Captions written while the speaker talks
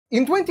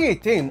In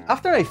 2018,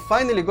 after I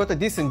finally got a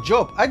decent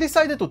job, I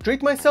decided to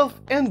treat myself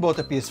and bought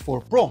a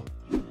PS4 Pro.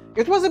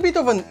 It was a bit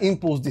of an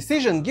impulse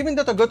decision given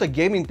that I got a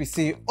gaming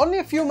PC only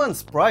a few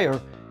months prior,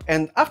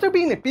 and after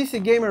being a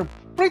PC gamer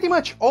pretty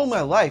much all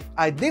my life,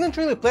 I didn't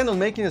really plan on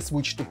making a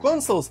switch to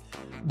consoles,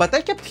 but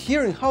I kept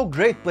hearing how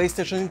great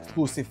PlayStation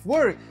exclusives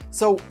were,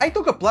 so I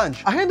took a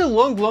plunge. I had a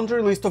long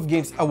laundry list of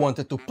games I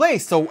wanted to play,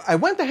 so I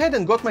went ahead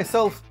and got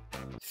myself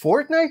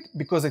Fortnite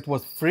because it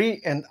was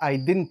free and I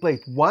didn't play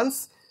it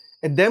once,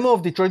 a demo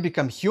of Detroit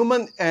Become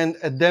Human, and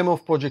a demo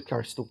of Project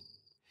Cars 2.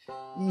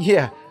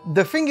 Yeah,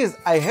 the thing is,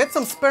 I had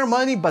some spare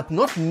money but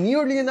not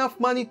nearly enough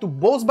money to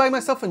both buy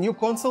myself a new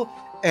console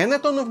and a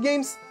ton of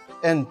games,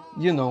 and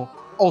you know,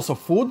 also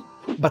food.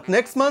 But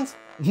next month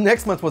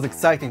was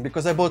exciting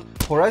because I bought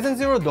Horizon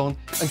Zero Dawn,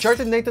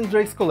 Uncharted Nathan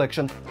Drake's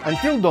Collection,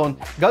 Until Dawn,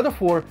 God of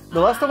War, The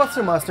Last of Us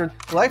Remastered,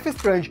 Life is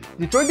Strange,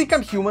 Detroit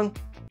Become Human.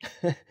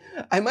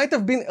 I might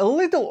have been a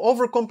little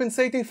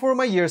overcompensating for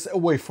my years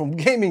away from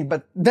gaming,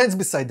 but that's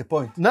beside the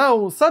point.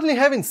 Now, suddenly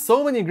having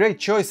so many great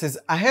choices,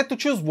 I had to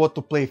choose what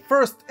to play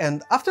first,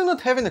 and after not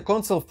having a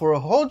console for a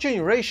whole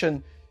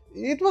generation,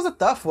 it was a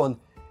tough one,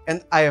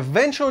 and I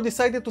eventually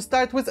decided to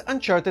start with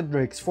Uncharted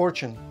Drake's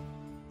Fortune.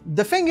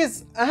 The thing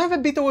is, I have a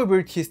bit of a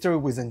weird history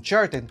with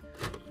Uncharted.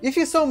 If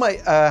you saw my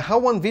How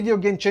One Video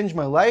Game Changed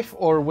My Life,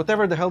 or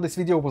whatever the hell this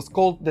video was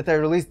called that I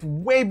released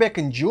way back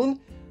in June,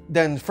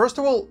 then first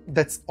of all,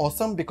 that's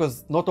awesome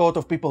because not a lot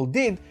of people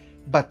did,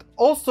 but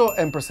also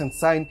ampersand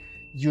sign,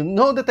 you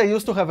know that I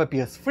used to have a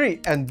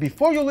PS3, and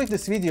before you leave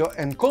this video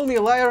and call me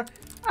a liar,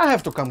 I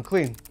have to come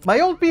clean. My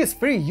old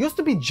PS3 used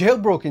to be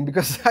jailbroken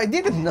because I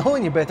didn't know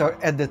any better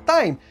at the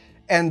time,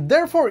 and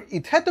therefore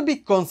it had to be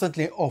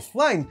constantly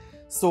offline,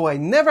 so I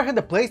never had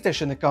a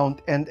PlayStation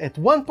account, and at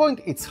one point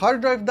its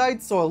hard drive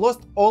died, so I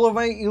lost all of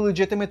my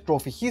illegitimate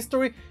trophy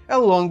history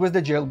along with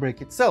the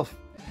jailbreak itself.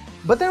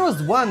 But there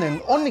was one and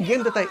only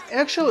game that I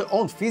actually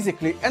owned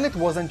physically, and it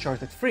was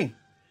Uncharted 3.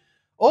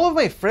 All of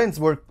my friends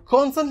were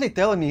constantly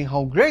telling me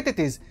how great it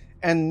is,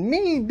 and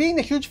me being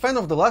a huge fan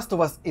of The Last of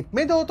Us, it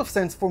made a lot of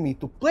sense for me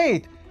to play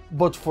it,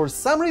 but for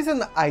some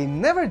reason I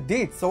never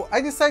did, so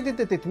I decided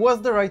that it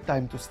was the right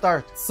time to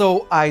start.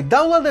 So I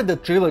downloaded the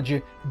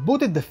trilogy,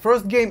 booted the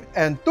first game,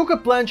 and took a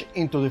plunge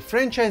into the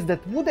franchise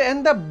that would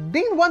end up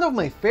being one of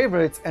my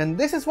favorites, and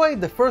this is why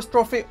the first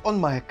trophy on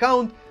my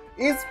account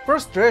is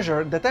First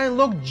Treasure that I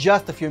unlocked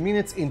just a few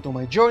minutes into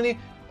my journey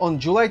on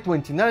July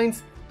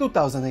 29th,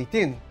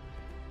 2018.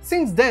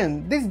 Since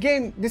then, this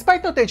game,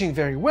 despite not aging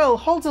very well,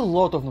 holds a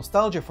lot of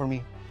nostalgia for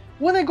me.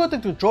 When I got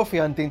into trophy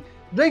hunting,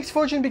 Drake's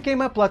Fortune became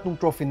my Platinum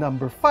Trophy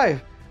number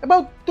 5,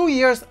 about 2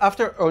 years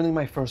after earning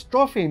my first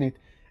trophy in it,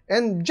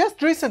 and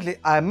just recently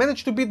I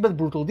managed to beat that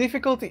brutal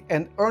difficulty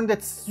and earn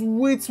that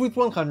sweet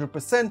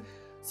 100%,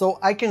 so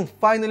I can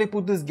finally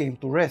put this game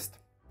to rest.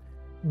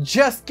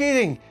 Just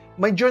kidding!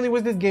 My journey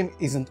with this game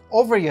isn't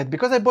over yet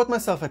because I bought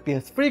myself a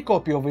PS3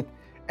 copy of it,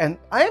 and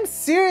I am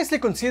seriously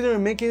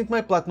considering making it my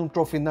Platinum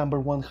Trophy number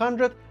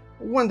 100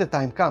 when the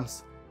time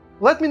comes.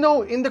 Let me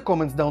know in the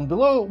comments down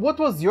below what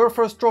was your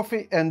first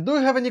trophy and do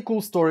you have any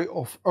cool story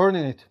of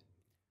earning it.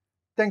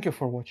 Thank you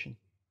for watching.